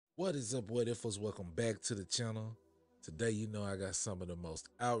What is up, what ifers? Welcome back to the channel. Today, you know I got some of the most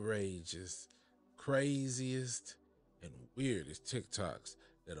outrageous, craziest, and weirdest TikToks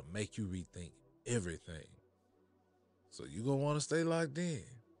that'll make you rethink everything. So you gonna wanna stay locked in,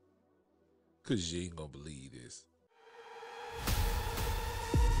 cause you ain't gonna believe this.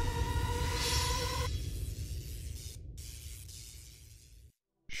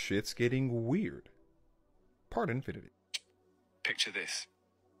 Shit's getting weird. Part infinity. Picture this.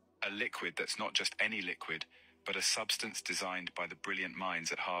 A liquid that's not just any liquid, but a substance designed by the brilliant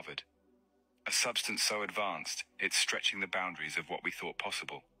minds at Harvard. A substance so advanced, it's stretching the boundaries of what we thought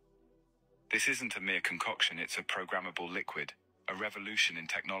possible. This isn't a mere concoction, it's a programmable liquid, a revolution in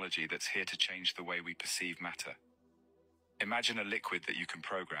technology that's here to change the way we perceive matter. Imagine a liquid that you can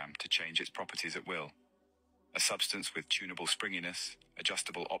program to change its properties at will. A substance with tunable springiness,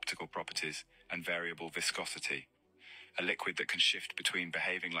 adjustable optical properties, and variable viscosity. A liquid that can shift between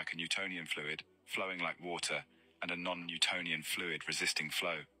behaving like a Newtonian fluid, flowing like water, and a non-Newtonian fluid resisting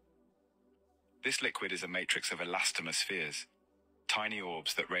flow. This liquid is a matrix of elastomer spheres, tiny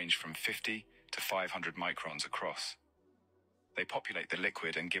orbs that range from 50 to 500 microns across. They populate the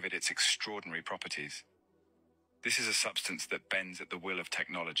liquid and give it its extraordinary properties. This is a substance that bends at the will of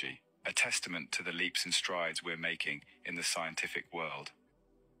technology, a testament to the leaps and strides we're making in the scientific world.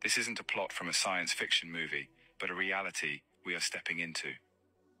 This isn't a plot from a science fiction movie, but a reality we are stepping into.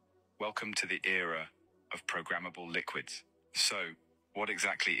 Welcome to the era of programmable liquids. So, what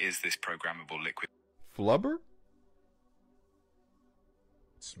exactly is this programmable liquid? Flubber?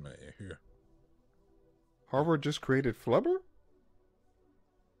 This man here. Harvard just created Flubber?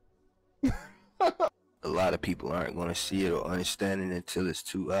 A lot of people aren't going to see it or understand it until it's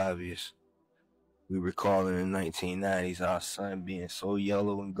too obvious. We recall in the 1990s our sun being so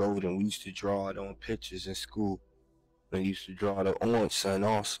yellow and golden, we used to draw it on pictures in school. We used to draw the orange sun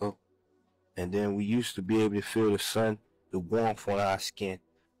also. And then we used to be able to feel the sun, the warmth on our skin.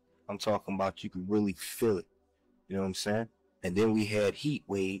 I'm talking about you could really feel it. You know what I'm saying? And then we had heat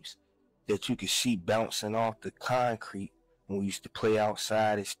waves that you could see bouncing off the concrete when we used to play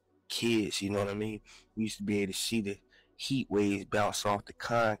outside as kids, you know what I mean? We used to be able to see the heat waves bounce off the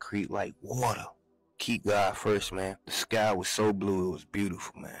concrete like water. Keep God first, man. The sky was so blue, it was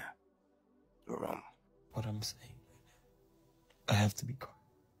beautiful, man. What I'm saying right now, I have to be quiet.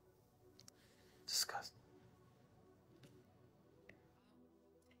 Disgusting.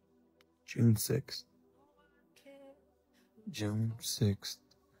 June 6th. June 6th,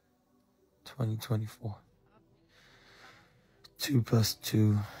 2024. 2 plus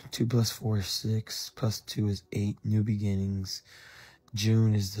 2, 2 plus 4 is 6, plus 2 is 8, new beginnings.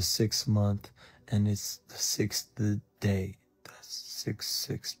 June is the 6th month, and it's the 6th day. That's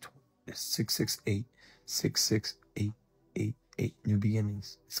 668, 66888, new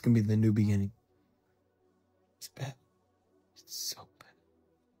beginnings. It's gonna be the new beginning. It's bad. It's so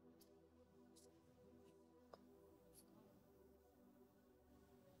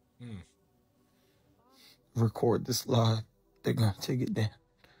bad. Record this live. They're gonna take it down.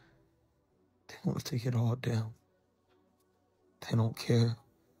 They want to take it all down. They don't care.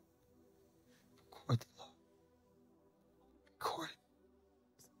 Record the live. Record it.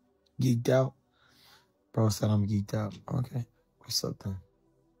 Geeked out? Bro said I'm geeked out. Okay. What's up then?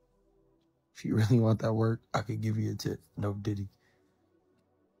 If you really want that work, I could give you a tip. No diddy.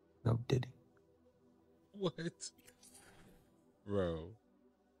 No diddy. What? Bro.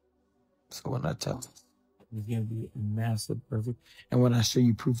 So when I tell it's gonna be massive, perfect. And when I show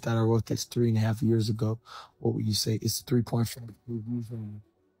you proof that I wrote this 3.5 years ago, what would you say? It's 3.5 reviews on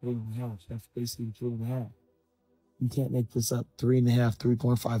 3.5. That's basically 3.5. You can't make this up. 3.5,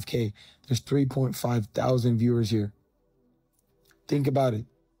 3.5K. There's 3.5 thousand viewers here. Think about it.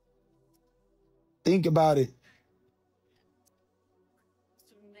 Think about it.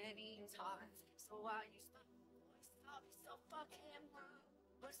 Too many times. So why you stop so fucking wrong?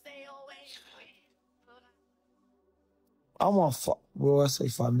 But stay away from it. I want well, I say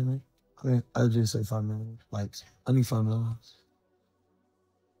 5 million. I just say 5 million likes. I need 5 million.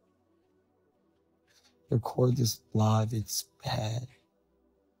 Record this live. It's bad.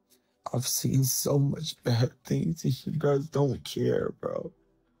 I've seen so much bad things and you guys don't care, bro.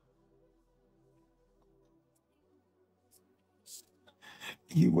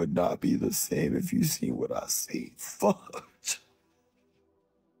 You would not be the same if you seen what I see. Fuck.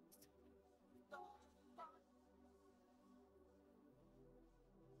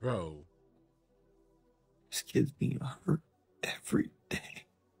 Bro. This kid's being hurt every day.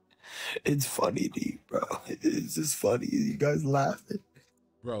 It's funny to you, bro. It's just funny. You guys laughing.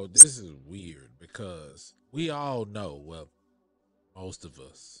 Bro, this is weird because we all know, well, most of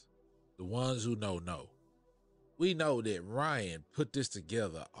us The ones who know. We know that Ryan put this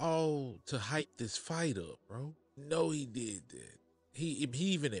together all to hype this fight up, bro. No, he did that. He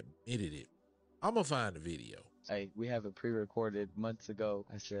even admitted it. I'm gonna find the video. Hey, we have it pre-recorded months ago.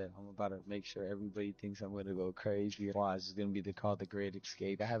 I said I'm about to make sure everybody thinks I'm gonna go crazy. Why it's gonna be called the Great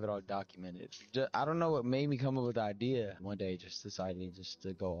Escape. I have it all documented. I don't know what made me come up with the idea. One day, just decided just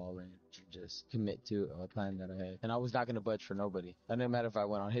to go all in and just commit to a plan that I had, and I was not gonna budge for nobody. It didn't matter if I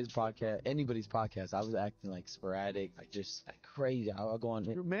went on his podcast, anybody's podcast. I was acting like sporadic, like just like crazy. I'll go on.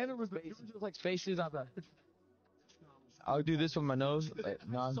 Your manner was just like spaces. I'll do this with my nose. Like,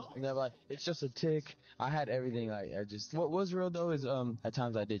 no, like, it's just a tick. I had everything. Like, what was real though is at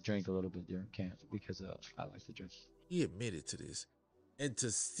times I did drink a little bit during camp because I like to drink. He admitted to this, and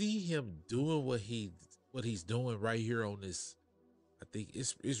to see him doing what he's doing right here on this, I think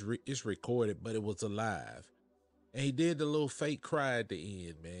it's recorded, but it was alive, and he did the little fake cry at the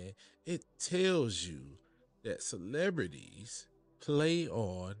end. Man, it tells you that celebrities play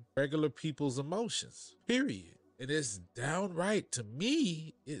on regular people's emotions. Period. And it's downright, to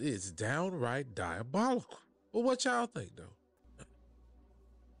me, it is downright diabolical. Well, what y'all think, though?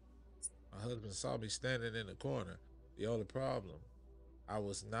 My husband saw me standing in the corner. The only problem, I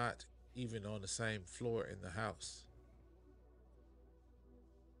was not even on the same floor in the house.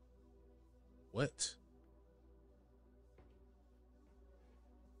 What?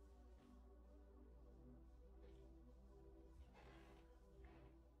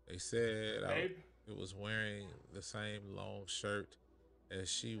 They said it was wearing the same long shirt as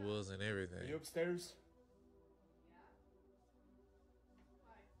she was and everything. Are you upstairs?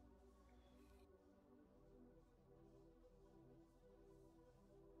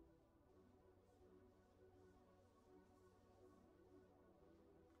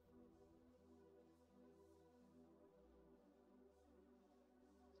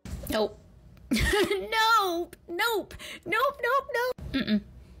 Nope. Nope. Nope. Nope. Nope. Nope. Mm-mm.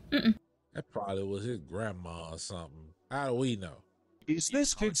 Mm-mm. That probably was his grandma or something. How do we know? Is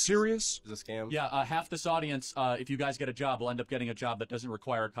this kid serious? Is this a scam? Yeah, half this audience, if you guys get a job, will end up getting a job that doesn't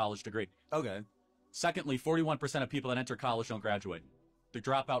require a college degree. Okay. Secondly, 41% of people that enter college don't graduate. The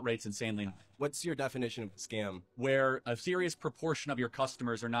dropout rate's insanely high. What's your definition of a scam? Where a serious proportion of your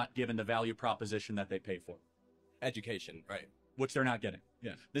customers are not given the value proposition that they pay for. Education, right? Which they're not getting.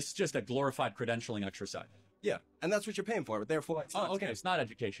 Yeah. This is just a glorified credentialing exercise. Yeah, and that's what you're paying for, but therefore it's not okay, scam. it's not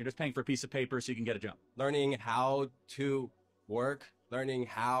education. You're just paying for a piece of paper so you can get a job. Learning how to work, learning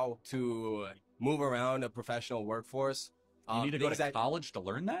how to move around a professional workforce. You need to go to college to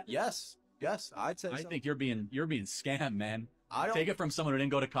learn that? Yes, I'd say I so. think you're being scammed, man. I don't take it from someone who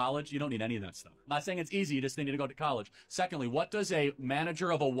didn't go to college. You don't need any of that stuff. I'm not saying it's easy. You just need to go to college. Secondly, what does a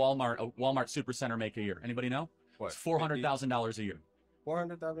manager of a Walmart supercenter make a year? Anybody know? What? It's $400,000 a year.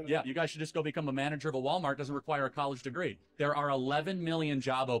 400,000. Yeah, you guys should just go become a manager of a Walmart. Doesn't require a college degree. There are 11 million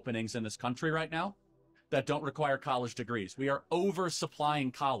job openings in this country right now that don't require college degrees. We are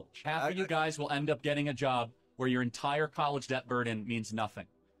oversupplying college. Half of you guys will end up getting a job where your entire college debt burden means nothing.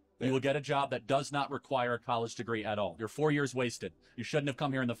 You will get a job that does not require a college degree at all. You're 4 years wasted. You shouldn't have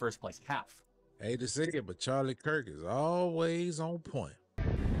come here in the first place. Half. Hate to say it, but Charlie Kirk is always on point.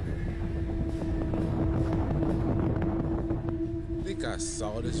 I think I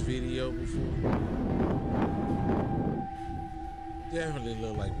saw this video before. Definitely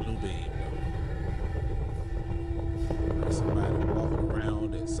look like Blue Beam though. Like somebody walking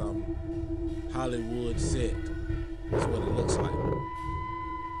around at some Hollywood set. That's what it looks like.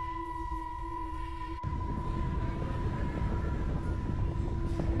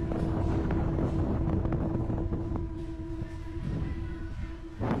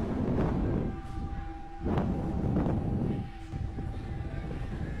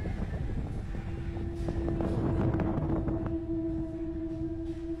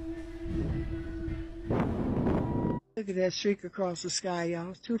 Look at that streak across the sky, y'all.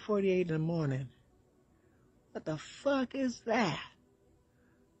 It's 2:48 in the morning. What the fuck is that?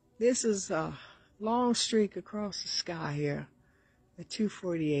 This is a long streak across the sky here at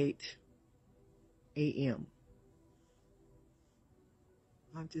 2:48 a.m.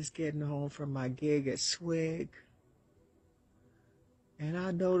 I'm just getting home from my gig at Swig. And I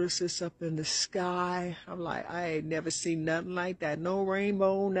noticed this up in the sky. I'm like, I ain't never seen nothing like that. No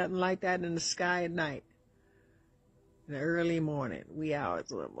rainbow, nothing like that in the sky at night. In the early morning, wee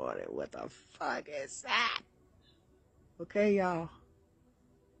hours of the morning. What the fuck is that? Okay, y'all.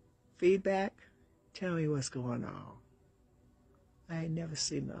 Feedback? Tell me what's going on. I ain't never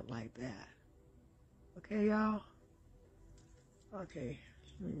seen nothing like that. Okay, y'all? Okay,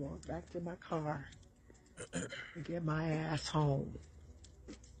 let me walk back to my car and get my ass home.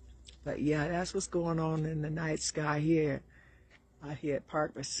 But yeah, that's what's going on in the night sky here. I hear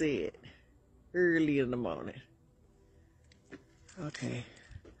Parker said early in the morning. Okay.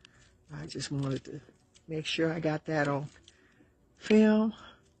 I just wanted to make sure I got that on film.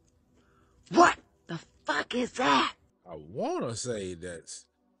 What the fuck is that? I want to say that's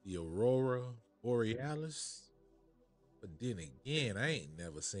the Aurora Borealis, but then again, I ain't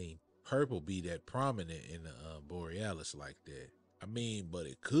never seen purple be that prominent in the Borealis like that. I mean, but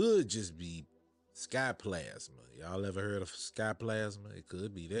it could just be sky plasma. Y'all ever heard of sky plasma? It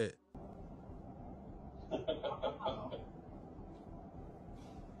could be that.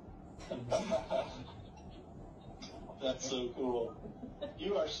 That's so cool.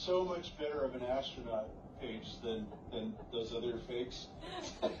 You are so much better of an astronaut, Paige, than those other fakes.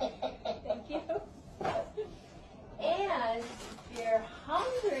 Thank you. And if you're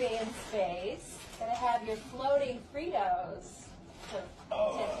hungry in space, gotta have your floating Fritos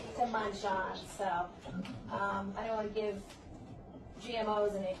to munch on. So I don't want to give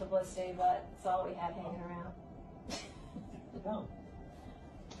GMOs any publicity, but it's all we had hanging around.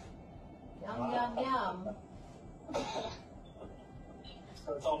 Yum, yum, yum.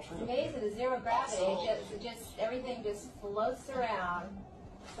 So it's all true. It's amazing, the zero gravity, it just everything just floats around.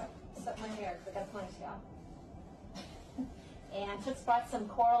 Suck my hair because I got a ponytail. And Toots brought some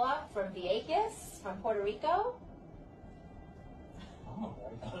coral up from Vieques, from Puerto Rico. Oh,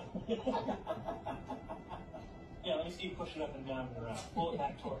 very good. Yeah, let me see you push it up and down and around. Pull it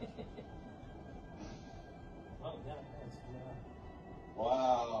back toward. Oh, yeah, yeah.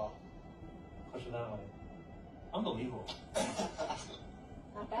 Wow. Push it that way. Unbelievable.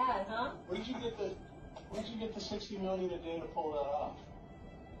 Not bad, huh? Where did you get the 60 million a day to pull that off?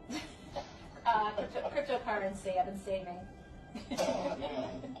 Cryptocurrency, I've been saving.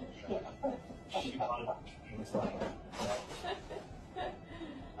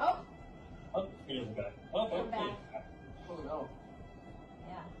 Oh. Oh, here's the guy. Oh, Come back. Oh, no.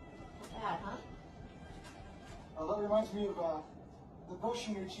 Yeah. Not bad, huh? That reminds me of the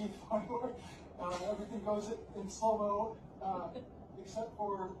brushing your teeth one where everything goes in slow-mo except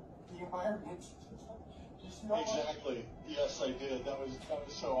for the environment. Exactly. Yes, I did. That was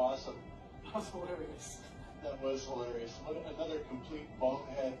so awesome. That was hilarious. That was hilarious. What another complete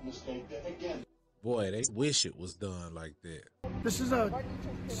bonehead mistake. Again. Boy, they wish it was done like that. This is a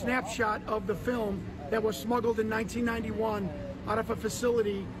snapshot of the film that was smuggled in 1991 out of a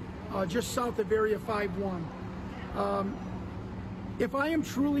facility just south of Area 51. If I am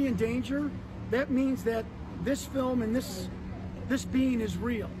truly in danger, that means that this film and this being is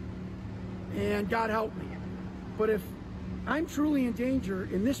real, and God help me. But if I'm truly in danger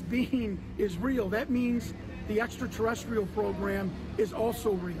and this being is real, that means the extraterrestrial program is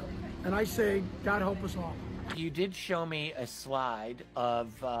also real. And I say, God help us all. You did show me a slide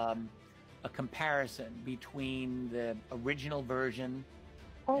of a comparison between the original version.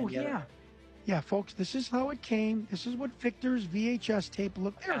 Oh, and the yeah. other. Yeah, folks, this is how it came. This is what Victor's VHS tape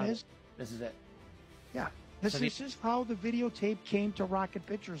looked. There it is. This is it. Yeah. This is how the videotape came to Rocket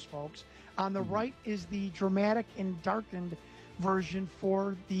Pictures, folks. On the right is the dramatic and darkened version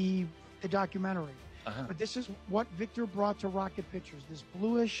for the documentary. But this is what Victor brought to Rocket Pictures. This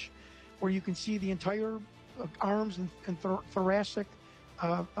bluish, where you can see the entire arms and thoracic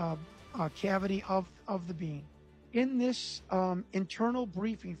cavity of the being. In this internal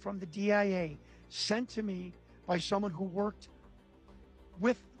briefing from the DIA sent to me by someone who worked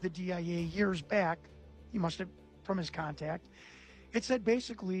with the DIA years back, he must have from his contact, it said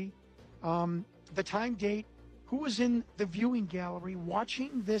basically the time, date, who was in the viewing gallery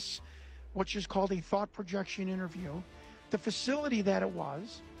watching this, which is called a thought projection interview, the facility that it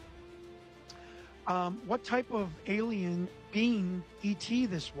was, what type of alien being ET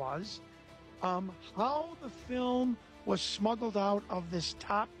this was, how the film was smuggled out of this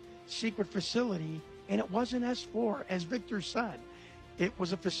top secret facility, and it wasn't S4, as Victor said. It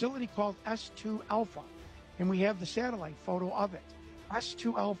was a facility called S2 Alpha, and we have the satellite photo of it.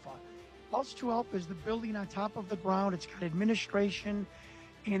 S2 Alpha. S2 Alpha is the building on top of the ground. It's got administration,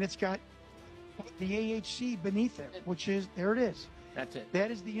 and it's got the AHC beneath it, which is, there it is. That's it. That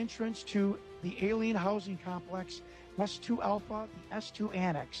is the entrance to the alien housing complex, S2 Alpha, the S2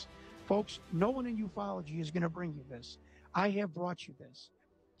 Annex. Folks, no one in ufology is going to bring you this. I have brought you this.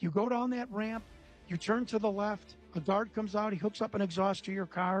 You go down that ramp, you turn to the left, a guard comes out, he hooks up an exhaust to your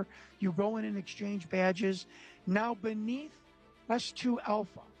car, you go in and exchange badges. Now beneath S2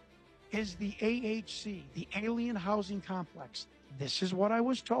 Alpha is the AHC, the Alien Housing Complex. This is what I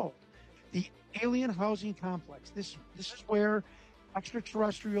was told. The Alien Housing Complex. This is where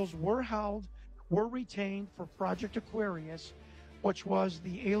extraterrestrials were held, were retained for Project Aquarius, which was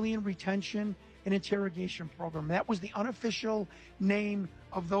the Alien Retention and Interrogation Program. That was the unofficial name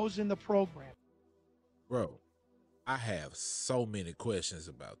of those in the program. Bro, I have so many questions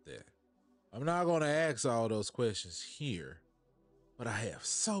about that. I'm not going to ask all those questions here, but I have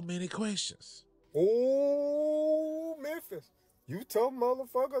so many questions. Oh, Memphis. You tough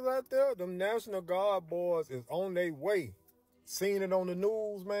motherfuckers out there, them National Guard boys is on their way. Seen it on the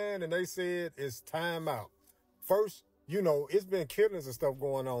news, man, and they said it's time out. First, you know, it's been killings and stuff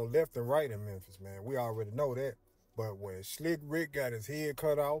going on left and right in Memphis, man. We already know that. But when Slick Rick got his head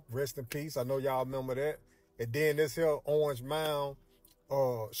cut off, rest in peace, I know y'all remember that. And then this here Orange Mound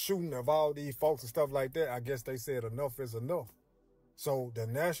shooting of all these folks and stuff like that, I guess they said enough is enough. So the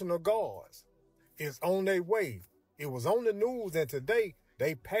National Guards is on their way. It was on the news, and today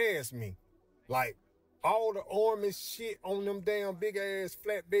they passed me. Like, all the army shit on them damn big-ass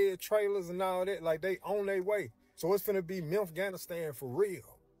flatbed trailers and all that, like, they on their way. So it's finna be Memphis for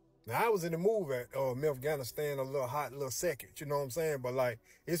real. Now, I was in the move at Memphis a little hot little second, you know what I'm saying? But, like,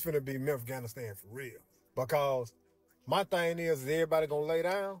 it's finna be Memphis for real. Because my thing is everybody gonna lay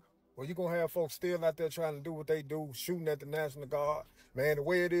down? Well, you gonna have folks still out there trying to do what they do, shooting at the National Guard. Man, the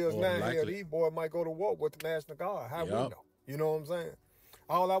way it is now, hell, these boys might go to war with the National Guard. How we know? You know what I'm saying?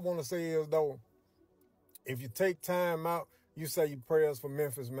 All I want to say is, though, if you take time out, you say your prayers for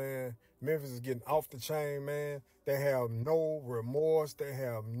Memphis, man. Memphis is getting off the chain, man. They have no remorse. They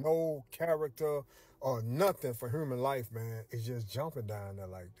have no character or nothing for human life, man. It's just jumping down there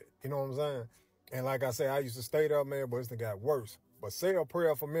like that. You know what I'm saying? And like I say, I used to stay there, man, but it's got worse. But say a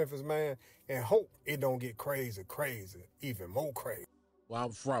prayer for Memphis, man, and hope it don't get crazy, even more crazy. Well,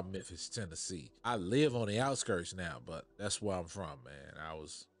 I'm from Memphis, Tennessee. I live on the outskirts now, but that's where I'm from, man. I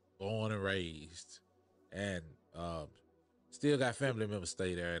was born and raised, and still got family members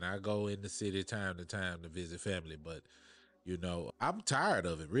stay there, and I go in the city time to time to visit family. But you know, I'm tired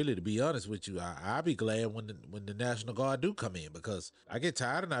of it, really, to be honest with you. I'll be glad when the National Guard do come in, because I get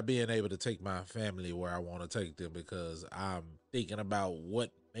tired of not being able to take my family where I want to take them, because I'm thinking about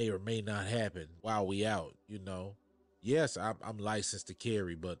what may or may not happen while we out, you know. Yes, I'm licensed to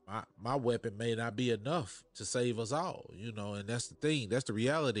carry, but my weapon may not be enough to save us all, you know, and that's the thing. That's the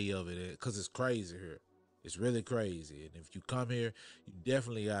reality of it, because it's crazy here. It's really crazy. And if you come here, you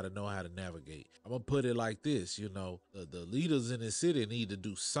definitely got to know how to navigate. I'm going to put it like this, you know, the leaders in the city need to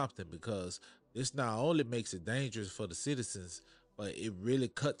do something, because this not only makes it dangerous for the citizens, but it really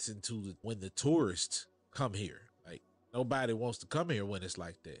cuts into when the tourists come here. Like, nobody wants to come here when it's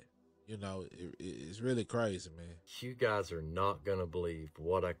like that. You know, it's really crazy, man. You guys are not going to believe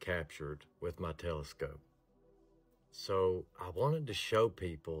what I captured with my telescope. So I wanted to show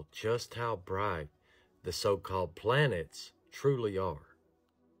people just how bright the so-called planets truly are.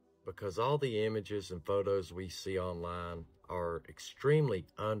 Because all the images and photos we see online are extremely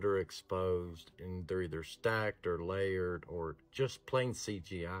underexposed, and they're either stacked or layered or just plain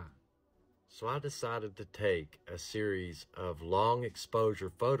CGI. So I decided to take a series of long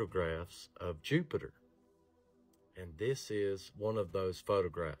exposure photographs of Jupiter. And this is one of those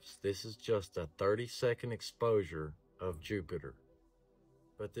photographs. This is just a 30-second exposure of Jupiter.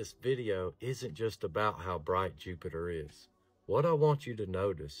 But this video isn't just about how bright Jupiter is. What I want you to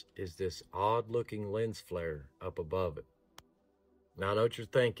notice is this odd-looking lens flare up above it. Now I know what you're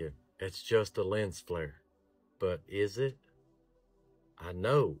thinking. It's just a lens flare. But is it? I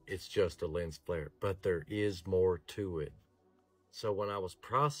know it's just a lens flare, but there is more to it. So when I was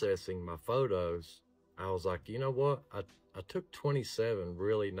processing my photos, I was like, you know what? I took 27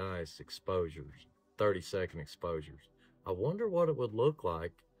 really nice exposures, 30-second exposures. I wonder what it would look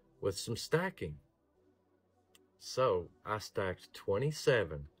like with some stacking. So I stacked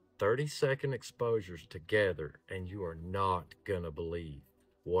 27 30-second exposures together, and you are not gonna believe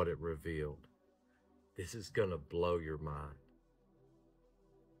what it revealed. This is gonna blow your mind.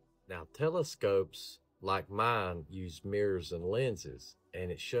 Now, telescopes like mine use mirrors and lenses,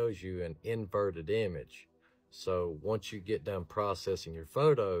 and it shows you an inverted image. So once you get done processing your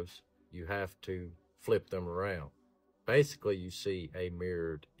photos, you have to flip them around. Basically, you see a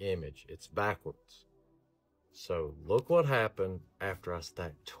mirrored image. It's backwards. So look what happened after I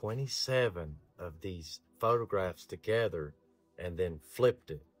stacked 27 of these photographs together and then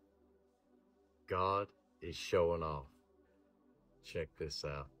flipped it. God is showing off. Check this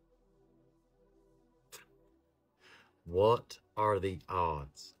out. What are the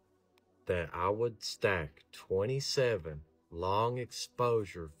odds that I would stack 27 long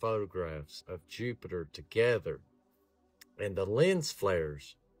exposure photographs of Jupiter together, and the lens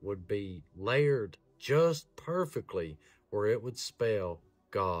flares would be layered just perfectly where it would spell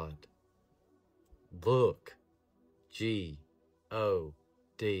God? Look, G-O-D.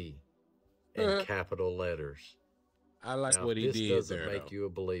 in capital letters. I like Now, what if he this did doesn't there, make though. you a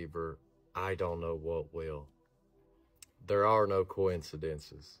believer, I don't know what will. There are no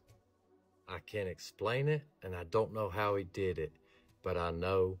coincidences. I can't explain it, and I don't know how he did it, but I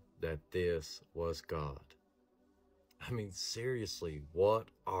know that this was God. I mean, seriously, what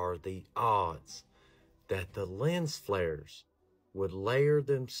are the odds that the lens flares would layer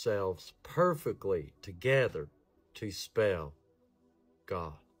themselves perfectly together to spell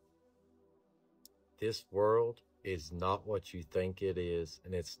God? This world is not what you think it is,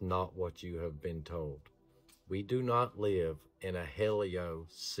 and it's not what you have been told. We do not live in a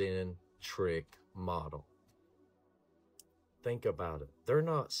heliocentric model. Think about it. They're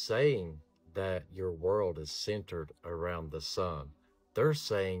not saying that your world is centered around the sun. They're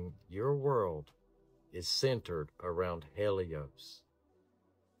saying your world is centered around Helios.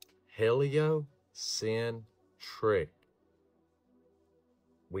 Heliocentric.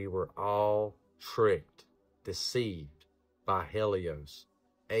 We were all tricked, deceived by Helios,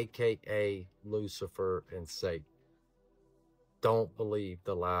 aka Lucifer and Satan. Don't believe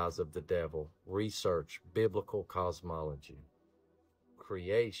the lies of the devil. Research biblical cosmology.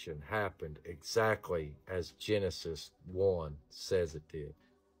 Creation happened exactly as Genesis 1 says it did.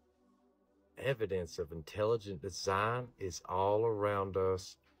 Evidence of intelligent design is all around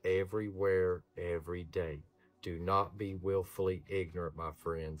us, everywhere, every day. Do not be willfully ignorant, my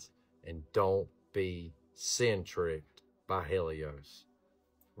friends, and don't be sin-tricked by Helios.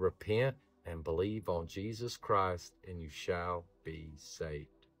 Repent and believe on Jesus Christ, and you shall be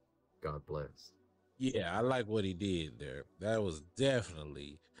saved. God bless. Yeah, I like what he did there. That was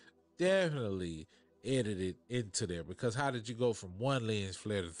definitely edited into there, because how did you go from one lens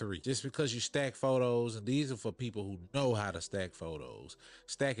flare to three? Just because you stack photos, and these are for people who know how to stack photos.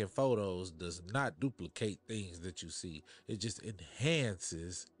 Stacking photos does not duplicate things that you see. It just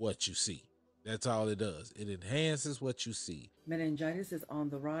enhances what you see. That's all it does. It enhances what you see. Meningitis is on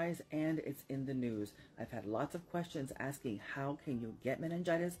the rise and it's in the news. I've had lots of questions asking how can you get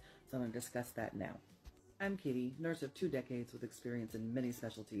meningitis, so I'm going to discuss that now. I'm Katie, nurse of 2 decades with experience in many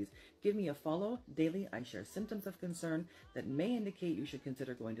specialties. Give me a follow. Daily, I share symptoms of concern that may indicate you should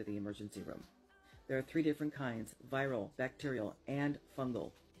consider going to the emergency room. There are 3 different kinds: viral, bacterial, and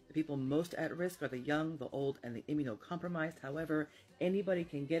fungal. The people most at risk are the young, the old, and the immunocompromised. However, anybody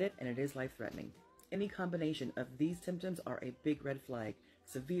can get it, and it is life-threatening. Any combination of these symptoms are a big red flag: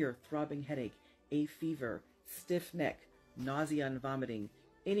 severe throbbing headache, a fever, stiff neck, nausea and vomiting,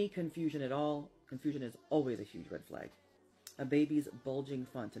 any confusion at all. Confusion is always a huge red flag. A baby's bulging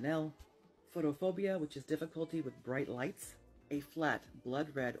fontanelle, photophobia, which is difficulty with bright lights, a flat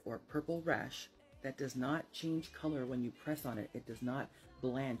blood red or purple rash that does not change color when you press on it. It does not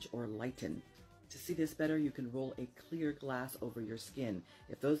blanch or lighten. To see this better, you can roll a clear glass over your skin.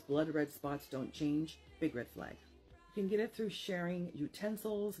 If those blood red spots don't change, big red flag. You can get it through sharing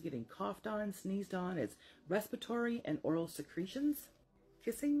utensils, getting coughed on, sneezed on. It's respiratory and oral secretions,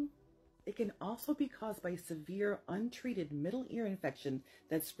 kissing. It can also be caused by severe untreated middle ear infection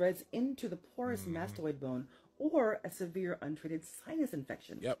that spreads into the porous mastoid bone, or a severe untreated sinus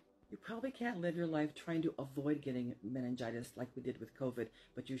infection. Yep. You probably can't live your life trying to avoid getting meningitis like we did with COVID,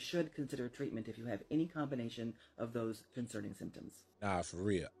 but you should consider treatment if you have any combination of those concerning symptoms. Nah, for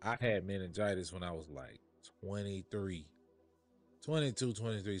real. I had meningitis when I was like 22,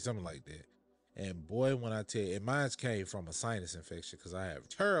 23, something like that. And boy, when I tell you, and mine came from a sinus infection, because I have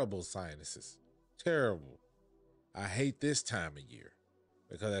terrible sinuses. Terrible. I hate this time of year,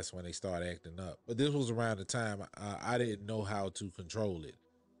 because that's when they start acting up. But this was around the time I didn't know how to control it.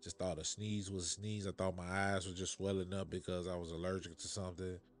 Just thought a sneeze was a sneeze. I thought my eyes were just swelling up because I was allergic to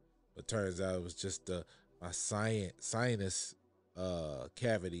something. But turns out it was just my sinus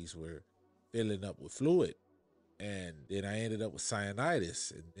cavities were filling up with fluid. And then I ended up with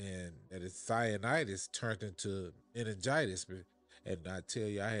sinusitis, and then sinusitis turned into meningitis. And I tell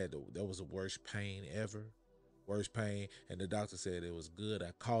you, that was the worst pain ever, worst pain. And the doctor said it was good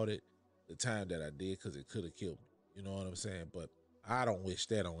I caught it the time that I did, because it could have killed me. You know what I'm saying? But I don't wish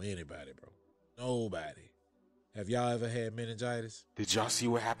that on anybody, bro. Nobody. Have y'all ever had meningitis? Did y'all see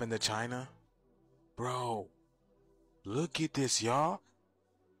what happened to China? Bro, look at this, y'all.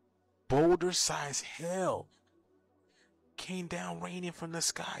 Boulder-sized hell came down raining from the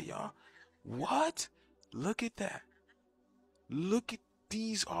sky, y'all. What? Look at that. Look at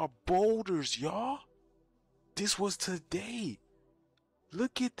these are boulders, y'all. This was today.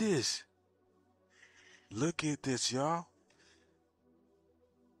 Look at this. Look at this, y'all.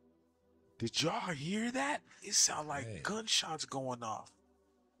 Did y'all hear that? It sounded like gunshots going off.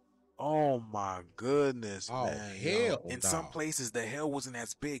 Oh my goodness, Oh, man, yo. hell In some no. places, the hell wasn't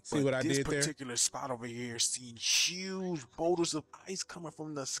as big, See but what I this did there? particular spot over here seen huge boulders of ice coming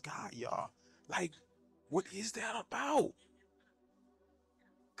from the sky, y'all. Like, what is that about?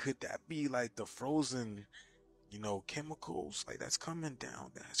 Could that be like the frozen, chemicals? Like, that's coming down.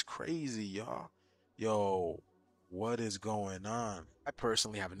 That's crazy, y'all. Yo, what is going on? I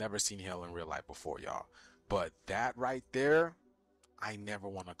personally have never seen hell in real life before, y'all. But that right there, I never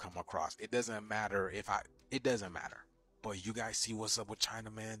want to come across. It doesn't matter it doesn't matter. But you guys see what's up with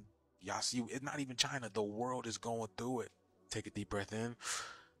China, man? Y'all see, it's not even China. The world is going through it. Take a deep breath in.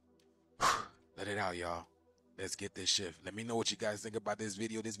 Let it out, y'all. Let's get this shift. Let me know what you guys think about this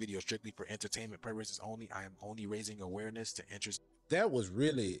video. This video is strictly for entertainment purposes only. I am only raising awareness to interest. That was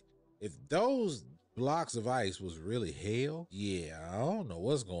really, if those blocks of ice was really hell, yeah, I don't know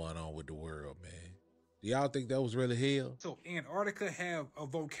what's going on with the world, man. Do y'all think that was really hell? So Antarctica have a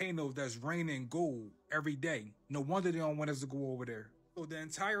volcano that's raining gold every day. No wonder they don't want us to go over there. So the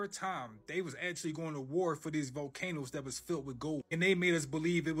entire time, they was actually going to war for these volcanoes that was filled with gold. And they made us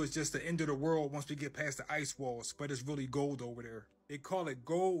believe it was just the end of the world once we get past the ice walls, but it's really gold over there. They call it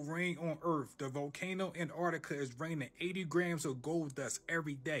gold rain on Earth. The volcano Antarctica is raining 80 grams of gold dust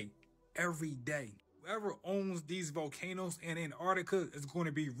every day. Every day. Whoever owns these volcanoes in Antarctica is going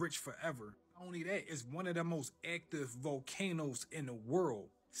to be rich forever. Not only that, it's one of the most active volcanoes in the world.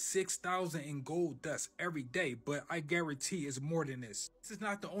 6,000 in gold dust every day, but I guarantee it's more than this. This is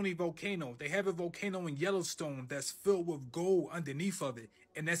not the only volcano. They have a volcano in Yellowstone that's filled with gold underneath of it,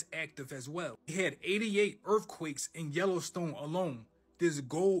 and that's active as well. They had 88 earthquakes in Yellowstone alone. This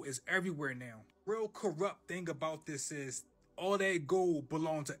gold is everywhere now. Real corrupt thing about this is all that gold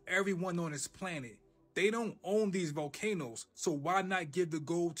belongs to everyone on this planet. They don't own these volcanoes, so why not give the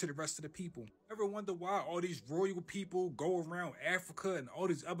gold to the rest of the people? Ever wonder why all these royal people go around Africa and all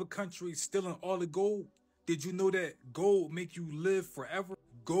these other countries stealing all the gold? Did you know that gold make you live forever?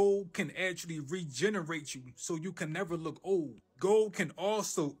 Gold can actually regenerate you so you can never look old. Gold can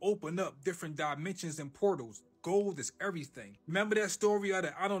also open up different dimensions and portals. Gold is everything. Remember that story of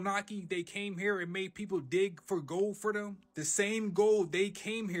the Anunnaki? They came here and made people dig for gold for them? The same gold they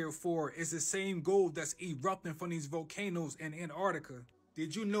came here for is the same gold that's erupting from these volcanoes in Antarctica.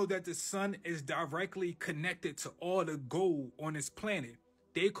 Did you know that the sun is directly connected to all the gold on this planet?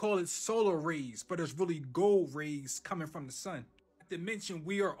 They call it solar rays, but it's really gold rays coming from the sun. Not to mention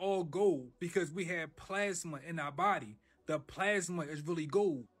we are all gold because we have plasma in our body. The plasma is really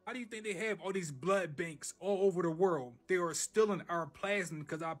gold. How do you think they have all these blood banks all over the world? They are stealing our plasma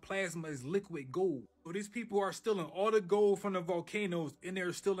because our plasma is liquid gold. So these people are stealing all the gold from the volcanoes and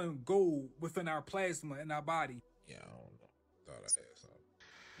they're stealing gold within our plasma in our body. Yeah, I don't know. Thought I had something.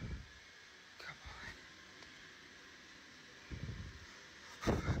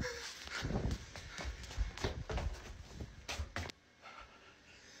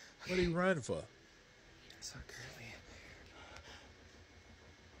 What are you running for? So curly.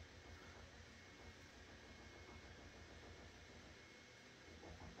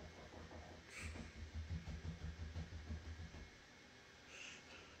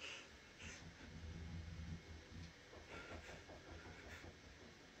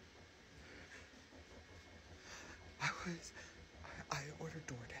 I ordered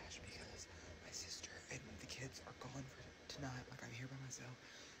DoorDash because my sister and the kids are gone for tonight. Like, I'm here by myself.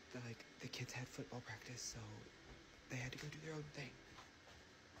 The kids had football practice, so they had to go do their own thing.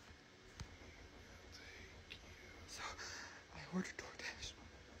 So I ordered DoorDash,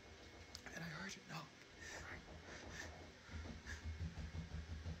 and I heard it knock.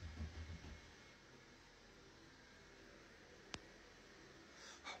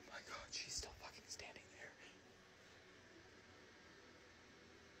 Oh my God, she's still fucking standing there.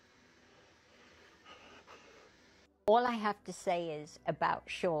 All I have to say is about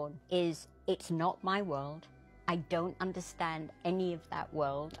Sean is it's not my world. I don't understand any of that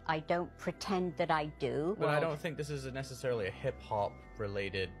world. I don't pretend that I do. But I don't think this is necessarily a hip-hop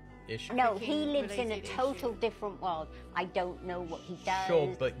related issue. No, he lives in a total different world. I don't know what he does.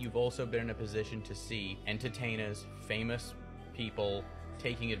 Sure, but you've also been in a position to see entertainers, famous people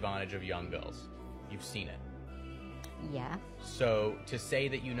taking advantage of young girls. You've seen it. Yeah. So to say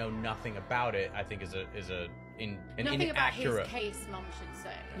that you know nothing about it, I think is an Nothing about his inaccurate. case, Mum should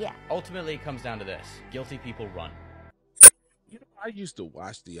say. Yeah. Ultimately, it comes down to this: guilty people run. You know, I used to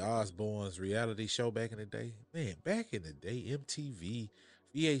watch the Osbournes reality show back in the day. Man, back in the day, MTV,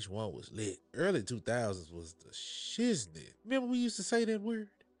 VH1 was lit. Early 2000s was the shiznit. Remember we used to say that word?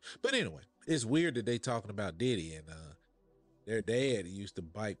 But anyway, it's weird that they talking about Diddy and their dad used to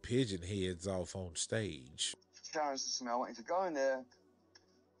bite pigeon heads off on stage. Sharon's the smell. I wanted to go in there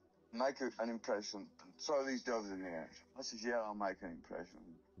Make an impression. Throw these doves in the air. I says, yeah, I'll make an impression.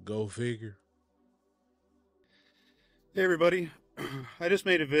 Go figure. Hey everybody, I just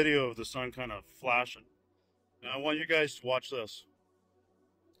made a video of the sun kind of flashing. Now I want you guys to watch this.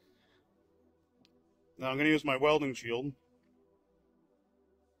 Now I'm going to use my welding shield.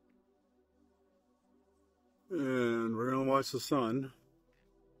 And we're going to watch the sun.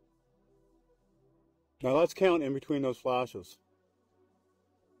 Now let's count in between those flashes.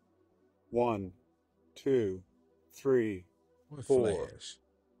 1, 2, 3, What 4. flash?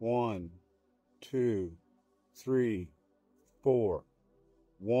 1, 2, 3, 4.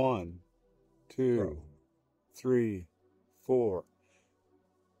 1, 2, 3, 4.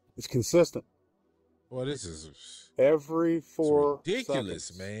 It's consistent. Well, this is every 4 ridiculous,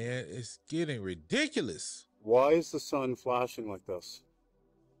 seconds. man. It's getting ridiculous. Why is the sun flashing like this?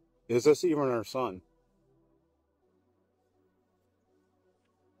 Is this even our sun?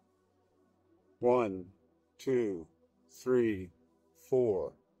 1, 2, 3,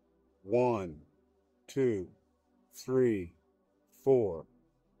 4. 1, 2, 3, 4.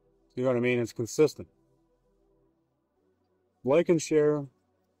 You know what I mean? It's consistent. Like and share.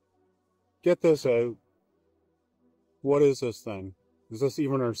 Get this out. What is this thing? Is this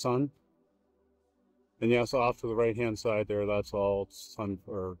even our sun? And yes, off to the right hand side there, that's all sun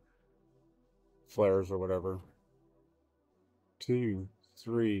or flares or whatever. 2,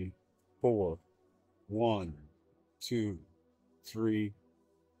 3, 4. 1, 2, 3,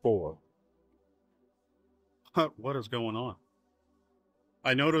 4. What is going on?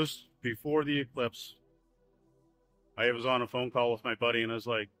 I noticed before the eclipse, I was on a phone call with my buddy and I was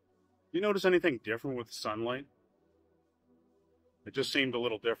like, you notice anything different with sunlight? It just seemed a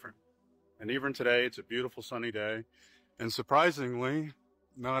little different. And even today, it's a beautiful sunny day. And surprisingly,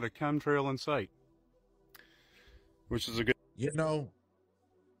 not a chemtrail in sight. Which is a good... You know,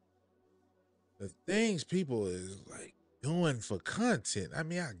 the things people is like doing for content. I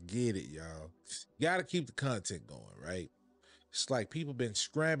mean, I get it, y'all. You gotta keep the content going, right? It's like people been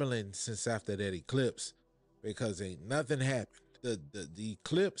scrambling since after that eclipse because ain't nothing happened. The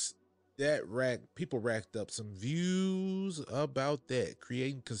eclipse, people racked up some views about that,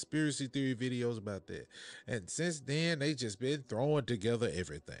 creating conspiracy theory videos about that. And since then, they just been throwing together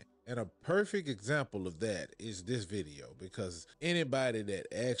everything. And a perfect example of that is this video, because anybody that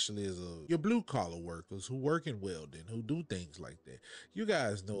actually is your blue collar workers who work in welding, who do things like that, you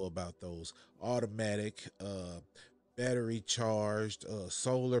guys know about those automatic, battery charged,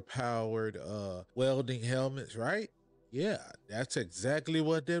 solar powered, welding helmets, right? Yeah, that's exactly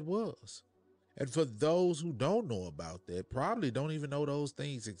what that was. And for those who don't know about that, probably don't even know those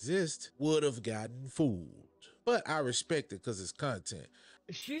things exist, would have gotten fooled. But I respect it because it's content.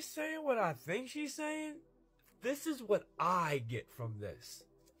 Is she saying what I think she's saying? This is what I get from this.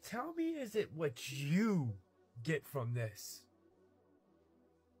 Tell me, is it what you get from this?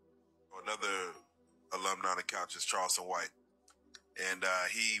 Another alumni on the couch is Charleston White. And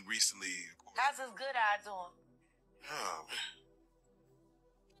he recently... How's his good eye doing? Oh,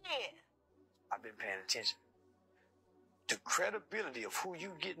 Yeah. I've been paying attention. The credibility of who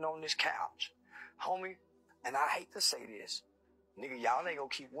you getting on this couch, homie, and I hate to say this, nigga, y'all ain't gonna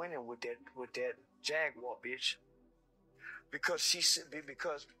keep winning with that Jaguar bitch. Because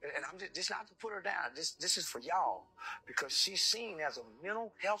and I'm just not to put her down, this is for y'all, because she's seen as a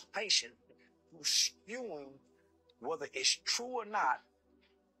mental health patient who's spewing, whether it's true or not,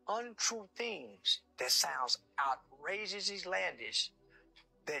 untrue things that sounds outrageously outlandish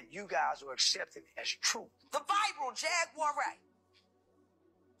that you guys are accepting as true. The viral Jaguar, right?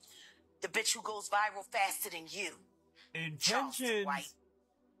 The bitch who goes viral faster than you. Intentions. White.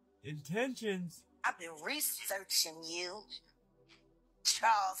 Intentions. I've been researching you,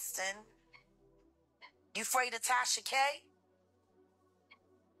 Charleston. You afraid of Tasha K?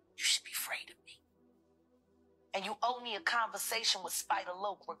 You should be afraid of me. And you owe me a conversation with Spider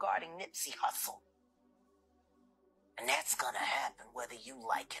Loke regarding Nipsey Hussle. And that's gonna happen whether you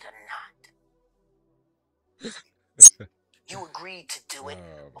like it or not. You agreed to do it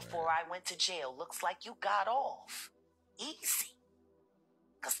before I went to jail. Looks like you got off. Easy.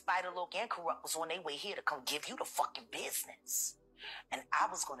 Cause Spider Loke and Corrupt was on their way here to come give you the fucking business. And I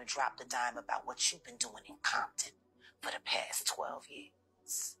was gonna drop the dime about what you've been doing in Compton for the past 12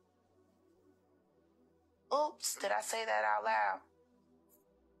 years. Oops, did I say that out loud?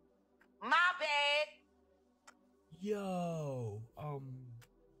 My bad. Yo,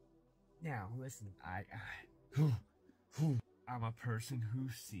 now listen, I'm a person who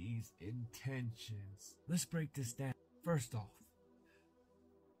sees intentions. Let's break this down. First off,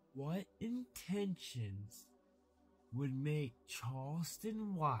 what intentions would make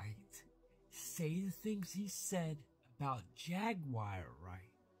Charleston White say the things he said about Jaguar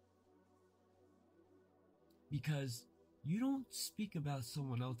right. Because you don't speak about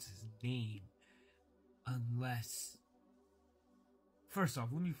someone else's name unless... First off,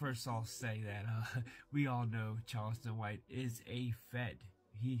 let me first off say that we all know Charleston White is a Fed.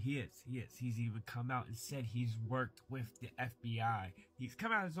 He is. He's even come out and said he's worked with the FBI. He's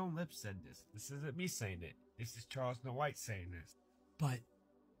come out his own lips said this. This isn't me saying it. This is Charleston White saying this. But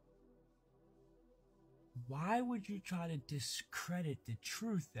why would you try to discredit the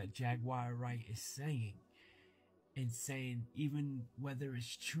truth that Jaguar Wright is saying? And saying, even whether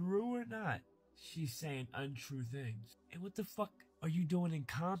it's true or not, she's saying untrue things. And what the fuck are you doing in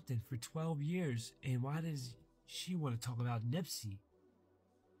Compton for 12 years? And why does she want to talk about Nipsey?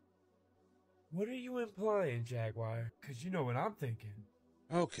 What are you implying, Jaguar? Because you know what I'm thinking.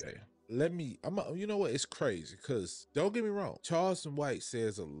 Okay. You know what? It's crazy because don't get me wrong. Charleston White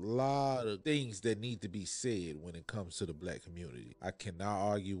says a lot of things that need to be said when it comes to the black community. I cannot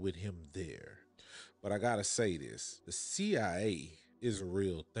argue with him there. But I gotta say this, the CIA is a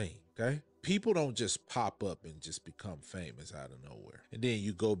real thing, okay? People don't just pop up and just become famous out of nowhere. And then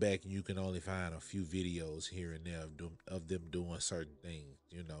you go back and you can only find a few videos here and there of them doing certain things,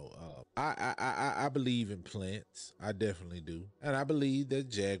 you know. I believe in plants. I definitely do. And I believe that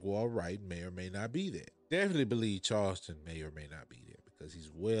Jaguar Wright may or may not be there. Definitely believe Charleston may or may not be there because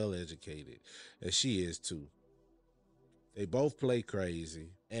he's well educated, and she is too. They both play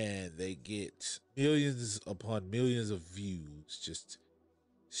crazy, and they get millions upon millions of views just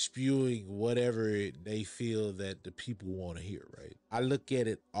spewing whatever they feel that the people want to hear, right? I look at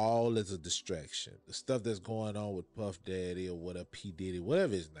it all as a distraction. The stuff that's going on with Puff Daddy or whatever, P. Diddy,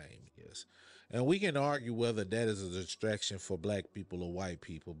 whatever his name is. And we can argue whether that is a distraction for black people or white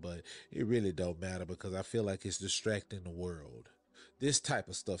people, but it really don't matter because I feel like it's distracting the world. This type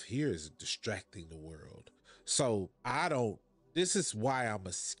of stuff here is distracting the world. So this is why I'm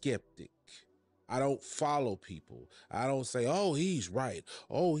a skeptic. I don't follow people. I don't say, oh, he's right.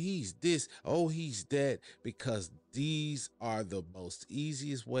 Oh, he's this. Oh, he's that. Because these are the most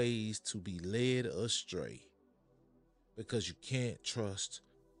easiest ways to be led astray. Because you can't trust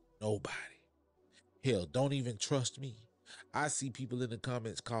nobody. Hell, don't even trust me. I see people in the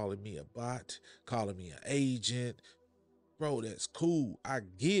comments calling me a bot, calling me an agent. Bro, that's cool. I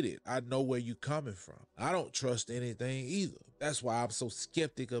get it. I know where you're coming from. I don't trust anything either. That's why I'm so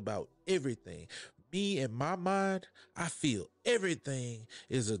skeptic about everything. Me, in my mind, I feel everything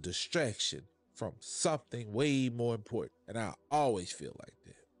is a distraction from something way more important. And I always feel like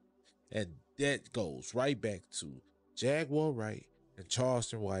that. And that goes right back to Jaguar Wright and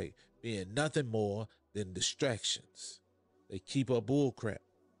Charleston White being nothing more than distractions. They keep up bull crap.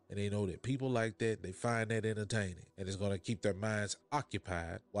 And they know that people like that, they find that entertaining. And it's going to keep their minds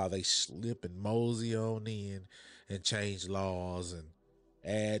occupied while they slip and mosey on in and change laws and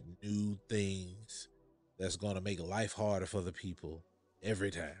add new things that's going to make life harder for the people every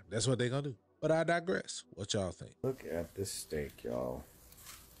time. That's what they're going to do. But I digress. What y'all think? Look at this steak, y'all.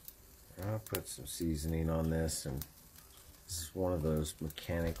 I'll put some seasoning on this, and this is one of those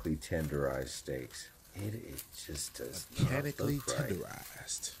mechanically tenderized steaks. It just does mechanically not look right.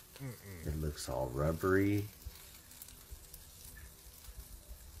 tenderized. It looks all rubbery.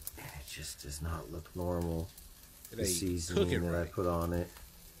 And it just does not look normal. The seasoning that I put on it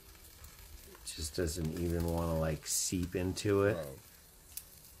just doesn't even want to like seep into it. Bro.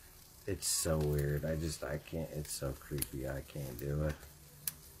 It's so weird. I can't. It's so creepy. I can't do it.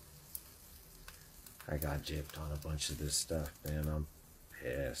 I got gypped on a bunch of this stuff, man. I'm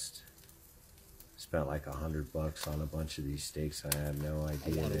pissed. Spent like $100 on a bunch of these steaks. I had no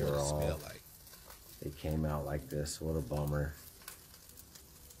idea they were all. Like. They came out like this. What a bummer.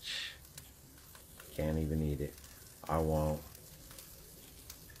 Can't even eat it. I won't.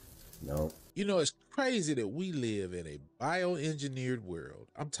 Nope. You know, it's crazy that we live in a bioengineered world.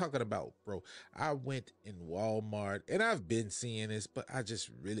 I'm talking about, bro, I went in Walmart, and I've been seeing this, but I just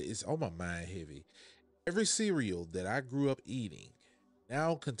really, it's on my mind heavy. Every cereal that I grew up eating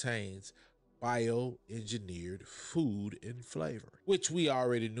now contains bioengineered food and flavor, which we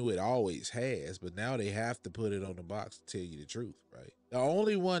already knew it always has, but now they have to put it on the box to tell you the truth, right? The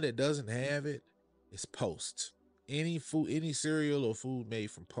only one that doesn't have it is Post. Any cereal or food made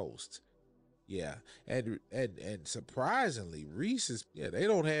from Post. Yeah, and surprisingly, Reese's, they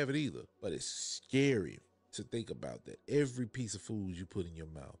don't have it either, but it's scary to think about that. Every piece of food you put in your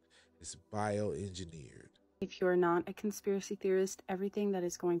mouth is bioengineered. If you're not a conspiracy theorist, everything that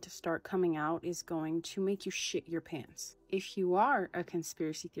is going to start coming out is going to make you shit your pants. If you are a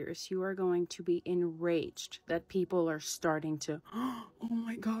conspiracy theorist, you are going to be enraged that people are starting to, oh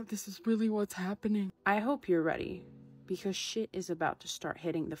my God, this is really what's happening. I hope you're ready, because shit is about to start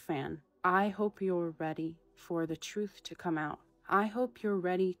hitting the fan. I hope you're ready for the truth to come out. I hope you're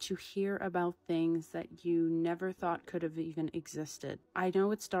ready to hear about things that you never thought could have even existed. I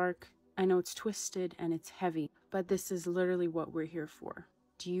know it's dark. I know it's twisted and it's heavy, but this is literally what we're here for.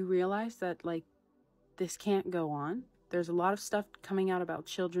 Do you realize that, like, this can't go on? There's a lot of stuff coming out about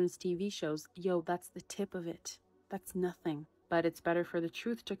children's TV shows. Yo, that's the tip of it. That's nothing. But it's better for the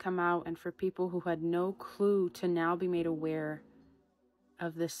truth to come out and for people who had no clue to now be made aware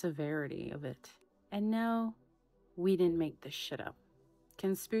of the severity of it. And no, we didn't make this shit up.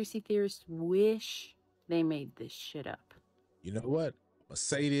 Conspiracy theorists wish they made this shit up. You know what? I'm gonna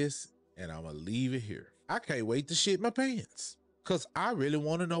say this and I'm gonna leave it here. I can't wait to shit my pants because I really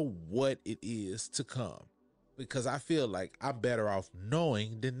want to know what it is to come, because I feel like I'm better off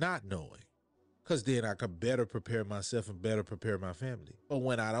knowing than not knowing, because then I can better prepare myself and better prepare my family. But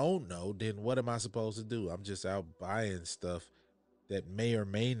when I don't know, then what am I supposed to do? I'm just out buying stuff that may or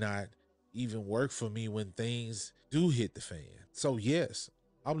may not even work for me when things do hit the fan. So yes,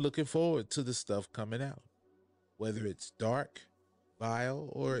 I'm looking forward to the stuff coming out, whether it's dark, vile,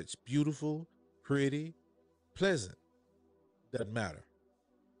 or it's beautiful, pretty, pleasant. Doesn't matter.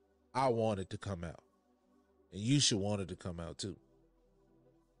 I want it to come out, and you should want it to come out too.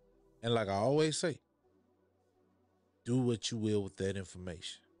 And like I always say, do what you will with that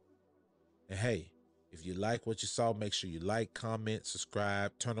information. And hey, if you like what you saw, make sure you like, comment,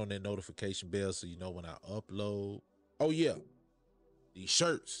 subscribe, turn on that notification bell so you know when I upload. Oh yeah, these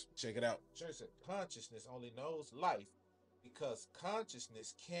shirts, check it out. Shirt said, consciousness only knows life because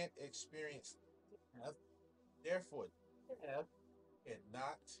consciousness can't experience death, therefore death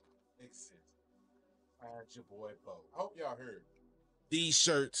cannot exist. Find your boy Bo. I hope y'all heard. These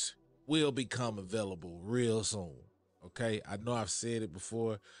shirts will become available real soon. Okay, I know I've said it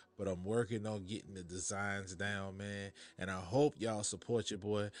before, but I'm working on getting the designs down, man. And I hope y'all support your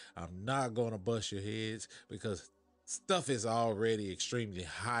boy. I'm not gonna bust your heads because stuff is already extremely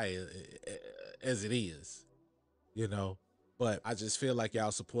high as it is, you know. But I just feel like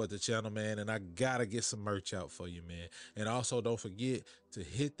y'all support the channel, man, and I gotta get some merch out for you, man. And also don't forget to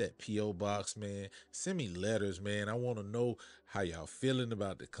hit that P.O. box, man. Send me letters, man. I want to know how y'all feeling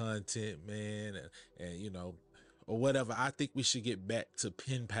about the content, man, and you know, or whatever. I think we should get back to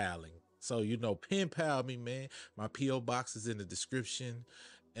pen paling. So, you know, pen pal me, man. My P.O. box is in the description.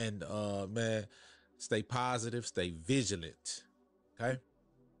 And man, stay positive, stay vigilant. Okay?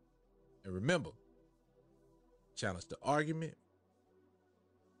 And remember, challenge the argument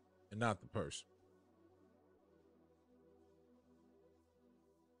and not the person.